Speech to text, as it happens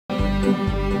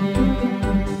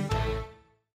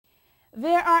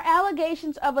There are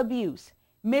allegations of abuse,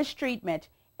 mistreatment,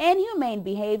 inhumane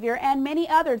behavior, and many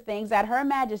other things at Her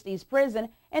Majesty's prison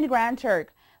in Grand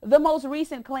Turk. The most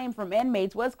recent claim from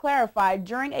inmates was clarified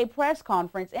during a press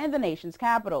conference in the nation's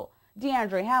capital.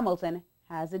 DeAndre Hamilton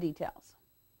has the details.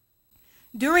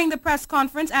 During the press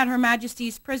conference at Her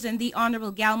Majesty's prison, the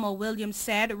Honorable Galmo Williams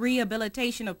said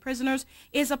rehabilitation of prisoners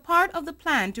is a part of the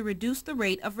plan to reduce the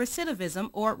rate of recidivism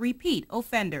or repeat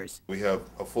offenders. We have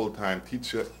a full-time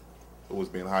teacher who was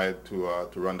being hired to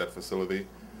run that facility.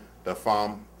 The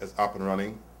farm is up and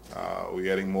running.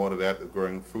 We're adding more to that,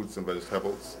 growing fruits and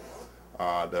vegetables.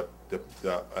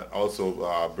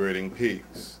 Also breeding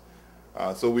pigs.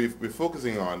 So we're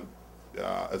focusing on,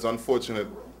 it's unfortunate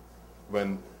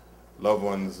when loved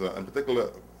ones, in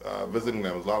particular, visiting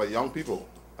them. There's a lot of young people,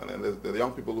 and then the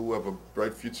young people who have a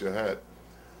bright future ahead.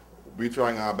 We're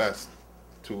trying our best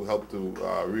to help to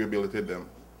rehabilitate them,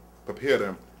 prepare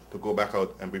them to go back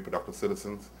out and be productive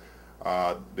citizens.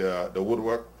 The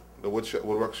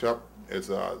woodwork shop is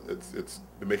it's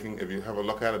making. If you have a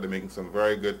look at it, they're making some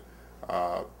very good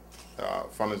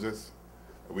furnaces.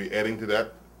 We're adding to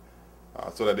that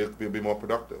so that they'll be more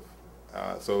productive.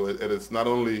 So it is not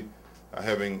only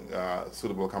having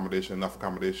suitable accommodation, enough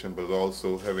accommodation, but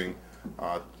also having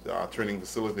a training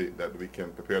facility that we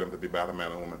can prepare them to be better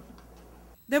men and women.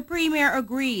 The Premier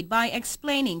agreed by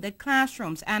explaining that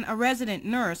classrooms and a resident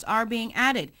nurse are being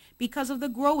added because of the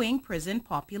growing prison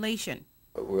population.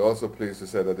 We're also pleased to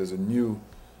say that there's a new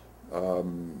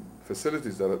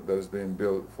facilities that is being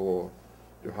built to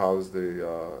house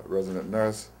the resident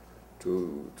nurse,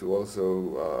 to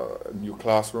also a new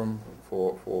classroom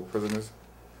for prisoners.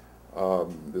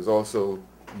 There's also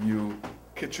new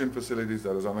kitchen facilities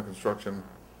that is under construction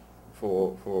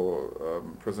for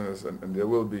prisoners, and there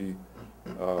will be,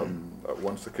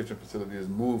 once the kitchen facility is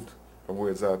moved from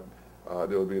where it's at,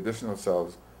 there will be additional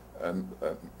cells, and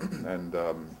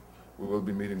we will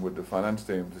be meeting with the finance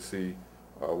team to see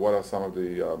what are some of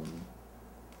the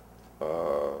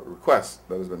requests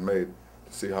that has been made,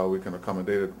 to see how we can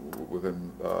accommodate it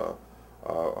within our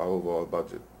overall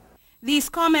budget. These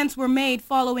comments were made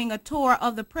following a tour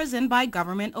of the prison by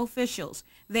government officials.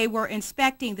 They were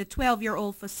inspecting the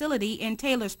 12-year-old facility in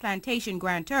Taylor's Plantation,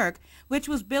 Grand Turk, which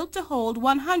was built to hold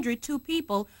 102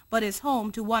 people but is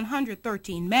home to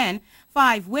 113 men,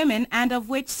 5 women, and of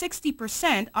which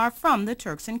 60% are from the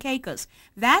Turks and Caicos.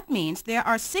 That means there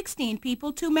are 16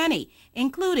 people too many,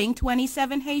 including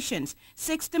 27 Haitians,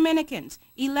 6 Dominicans,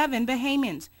 11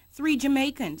 Bahamians, 3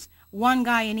 Jamaicans, 1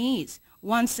 Guyanese,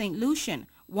 1 St. Lucian,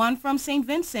 1 from St.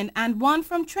 Vincent, and 1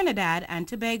 from Trinidad and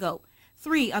Tobago.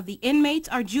 3 of the inmates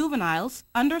are juveniles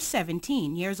under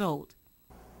 17 years old.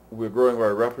 We're growing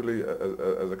very rapidly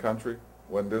as a country.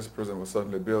 When this prison was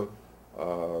suddenly built,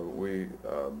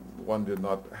 one did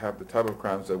not have the type of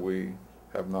crimes that we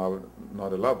have now in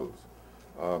other levels.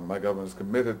 My government is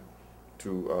committed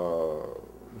to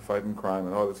fighting crime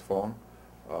in all its form.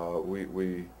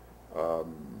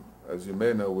 As you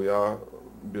may know, we are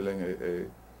building a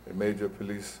major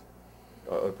police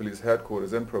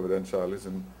headquarters in Providenciales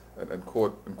and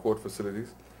court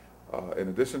facilities. In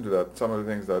addition to that, some of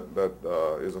the things that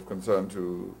is of concern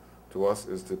to us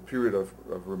is the period of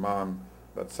remand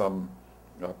that some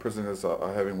prisoners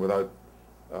are having without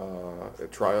a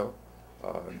trial.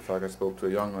 In fact, I spoke to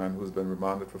a young man who's been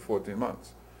remanded for 14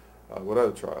 months without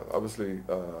a trial. Obviously,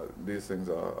 these things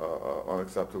are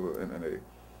unacceptable in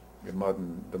a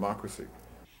modern democracy.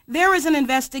 There is an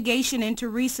investigation into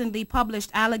recently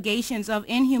published allegations of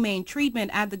inhumane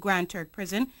treatment at the Grand Turk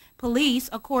prison. Police,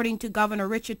 according to Governor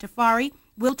Richard Tafari,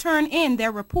 will turn in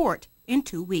their report in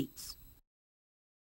 2 weeks.